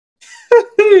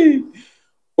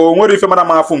o nwere ife mara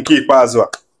afụ nke ikpeazụ a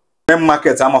main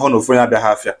market amahụ na ofu onye abịaghị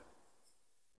afịa.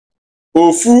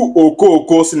 Ofu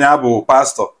okoko si na ya bụ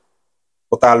pastọ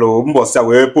pụtalụ mbọsị a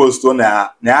wee posto na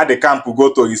ya dị camp go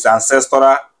to his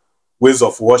ancestral ways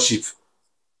of worship,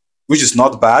 which is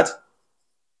not bad.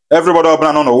 Everybody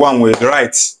ọbụla nọ n'ụwa nwere the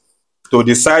right to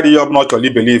decide ihe ọbụla ọ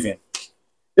chọrọ believe in.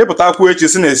 Ịpụtakwu echi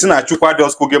si na Chukwu adị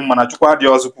ọzụkwu gị mma na Chukwu adị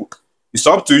ọzụkwu, it's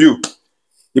up to you.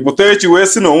 Ịpụta echi wee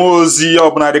si na onwe ozi ihe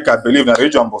ọbụla dị ka believe na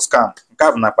religion bụ scam, nke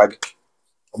a bụ nakpa gị.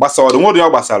 Ọ gbasara ọdụ nwere ya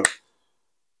gbasara.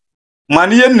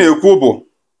 Mana ihe m na-ekwu bụ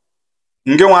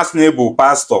nge nwa sị na ịbụ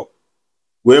pastọ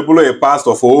wee bụrụ a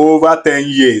pastor for over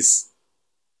 10 years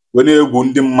wee na-egwu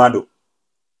ndị mmadụ.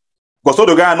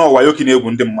 Gosodo gaa na wayo ki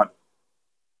na-egwu ndị mmadụ.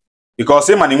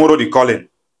 Because ịma na nwere the calling,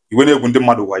 iwe na-egwu ndị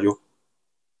mmadụ wayo.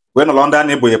 Wee nọrọ ndị a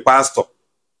na-ebụ a pastor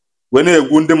wee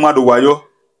na-egwu ndị mmadụ wayo.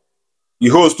 He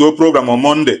host a program on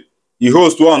Monday, he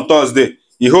host on Thursday,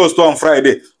 he host on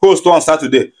Friday, host on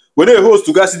Saturday. Wee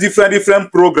na-host gasị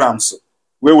different programs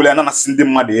wee were ananasị ndị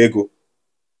mmadụ ego.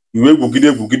 Iwe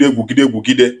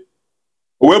gwugide.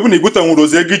 O wee bụ na igwute nwere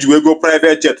ozi ego iji wee go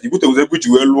private jet, igwute ozi ego iji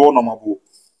wee lụọ ụlọ maọbụ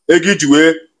ego iji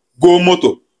wee go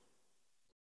moto.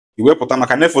 Iwepụta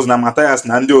maka Nefos na Mathias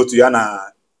na ndị otu ya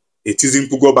na-etizi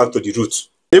mkpu go back to the root.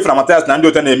 If na Mathias na ndị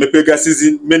otu na-emepe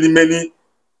gasizi many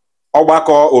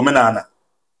ọgbakọ omenala,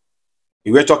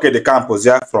 iwe chọke the campus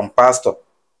ya from pastor.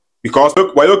 Because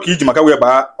wayo ka iji maka wee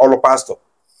baa ọrụ pastor.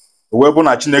 O wee bụ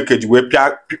na Chineke ji wee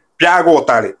pịa gị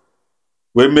ụtarị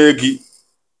wee mee gị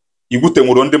igwute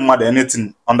nwere ndị mmadụ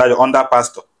anything under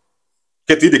pastor.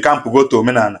 Keti the camp go to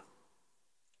omenala.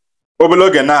 Obele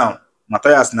oge now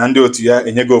Mathias na ndị otu ya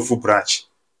enyego ofu branch.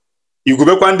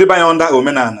 Igwubekwa ndị banye under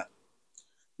omenala.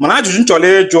 Mana ajụjụ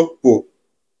nchọrọ ịjụ bụ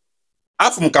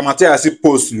afụ m ka Mathias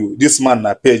post this man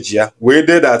na page ya wee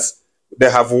dey that they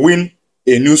have win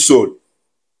a new soul.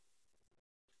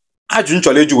 Ajụjụ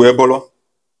nchọrọ ịjụ wee bụrụ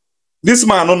this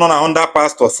man nọ na under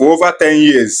pastor for over 10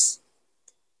 years.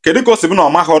 Kedu ka o si bụ na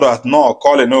ọma họrọ no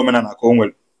calling na omenala ka o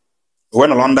nwere wee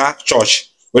nọrọ under church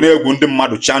wee na-egwu ndị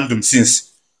mmadụ chandum since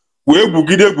wee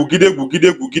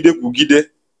gwugide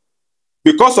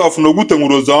because of na ogwute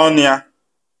nwere ụzọ ọnụ ya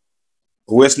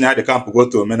wee si na ya dị camp go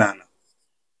to omenala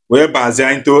wee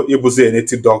bazie into ịbụzi a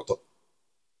native doctor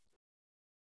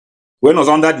wee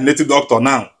nọzọ under the native doctor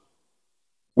now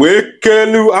wee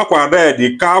kelu akwa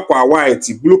red ka akwa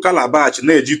white blue calabash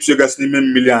na-eji tụegasị n'ime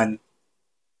mmiri anyị.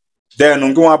 Then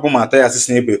nke nwa bụ Mathias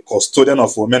si n'ebe custodian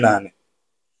of omenala.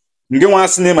 Nke nwa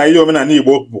si n'ime ihe omenala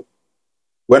Igbo bụ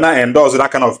wee na endorse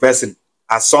that kind of person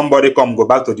as somebody come go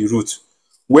back to the root.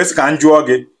 Wee sị ka njụọ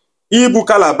gị ibu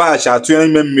calabash atụ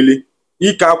n'ime mmiri,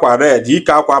 ike akwa red,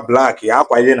 ike akwa black,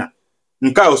 akwa yena,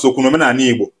 nke a osokwu n'omenala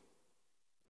Igbo.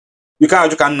 Ike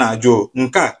ajụ ka nna ajụ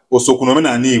nke a osokwu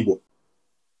n'omenala Igbo.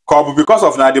 Ka ọ bụ because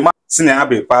of na the man si na ya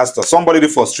bụ pastor, somebody dey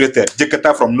frustrated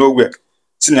jeketa from nowhere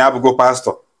si na ya bụ go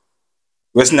pastor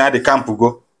wee si na ya dị camp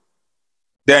go,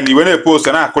 then iwe na-epost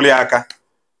na-akụli aka.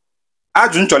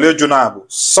 Ajụ nchọrọ ịjụ na bụ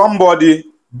somebody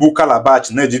bu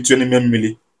calabash na-eji tụọ n'ime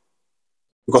mmiri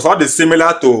because ọ dị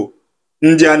similar to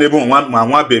ndị a na-ebu ma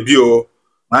nwa bebi o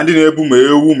ma ndị na-ebu ma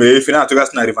ewu ma efe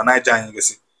na-atụgasị na river Niger anyị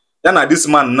gesi ya na this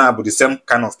man na bụ the same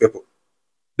kind of people.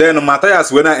 Then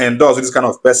Mathias wee na-endorse this kind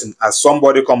of person as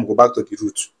somebody come go back to the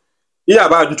root. Ihe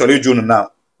abụ ajụ nchọrọ ịjụ unu now.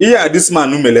 Ihe a this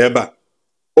man mere ebe a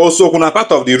osokwu na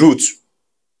part of the root.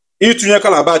 Itunye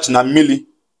calabash na mmiri,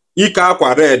 ike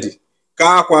akwa red,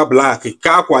 ka akwa black,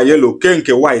 ka akwa yellow, ke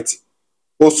nke white,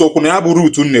 osokwu na ya bụ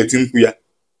root na-eti mkpu ya.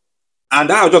 And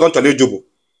ahụ ọjọọ nchọrọ ịjụ bụ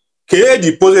kee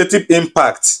the positive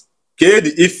impact, kee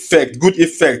the effect, good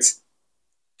effect,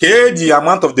 kee the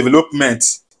amount of development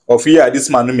of ihe this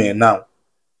man mere now,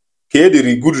 kee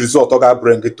the good result ọ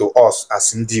ga-bring to us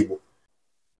as ndị Igbo.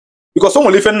 Because o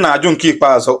nwere ife nna ajụ nke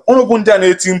ikpeazụ unu bụ ndị a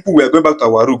na-eti mkpu wee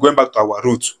going back to our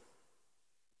root.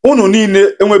 Unu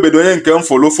niile enwebedo onye nke m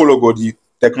follow go the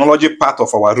technology part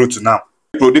of our root now.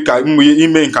 Ka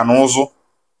ime nka na ụzụ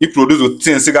iproduce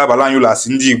things ga-abala anyị ụlọ asị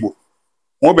ndị Igbo.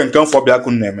 Nwobe nke mfọ bịa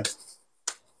kun na-eme.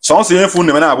 Sọnsọ ihe mfu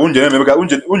na-eme na abụ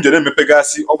njere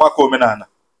emepegasị ọgbakọ omenala,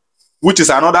 which is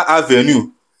another avenue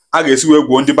a ga-esi wee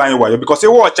gwuo ndị be anyị wayo because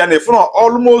iwe ọcha na-efu na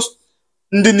almost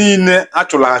ndị niile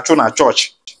achụ na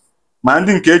chọọchị, ma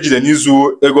ndị nke ejide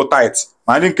n'izu ego tithe,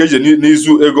 ma ndị nke ejide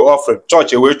n'izu ego offering,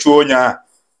 chọọchị wee chụọ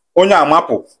onye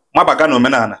amapụ mabaga na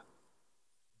omenala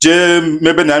jee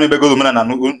mebe na ya mebego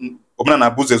omenala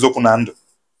bụzọ eziokwu na ndụ.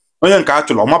 Onye nke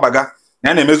achụla ọmabaga na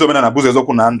ya na-emezi omenala bụzọ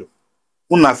eziokwu na ndụ.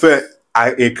 Una fe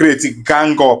a create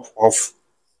gang up of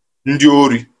ndị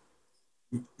ori.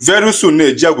 Very soon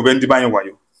na-eji agwụbe ndị be anyị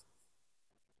wayo.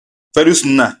 Very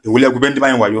soon na ewuli agwụbe ndị be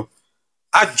anyị wayo.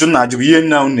 ajụjụ na ajụ ihe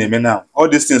nna unu na-eme na all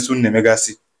these things unu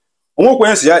na-emegasị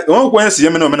onwekwenye si ya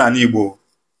eme na omenala Igbo,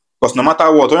 because no matter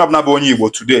what, onye ọbụla bụ onye Igbo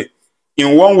today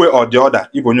in one way or the other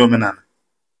ịbụ onye omenala.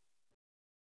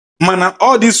 Mana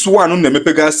all this one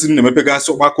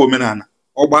na-emepegasị ọgbakọ omenala,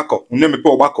 ọgbakọ na-emepe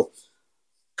ọgbakọ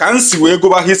ka m si wee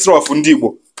gụba history of ndị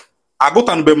Igbo.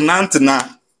 Agụtanube m na ntị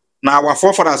na our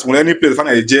forefathers nwere any place fa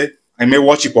na-eje eme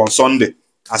worship on Sunday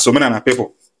as omenala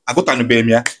people. Agụtanube m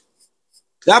ya.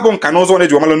 Ya bụ nka na ụzọ na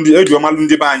eji ọmalụ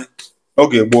ndị be anyị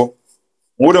n'oge gboo.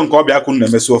 Nwere nke ọbịa akụ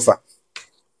na-emesi ofe a.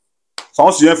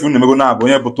 Sọnsọ ihe funu na-emego na-abụ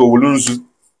onye pụta owulu nzu,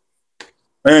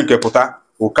 onye nke pụta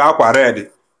oke akwa red,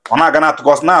 ọ na-aga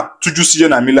na-atụkọsị na-atụjusi ihe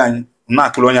na mmiri anyị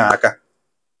na-akụrụ onye aka.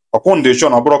 Ọkwụ ndị chọ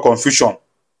na ọ bụrụ confusion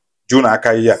juu na aka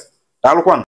ihe a. Daalụkwanụ.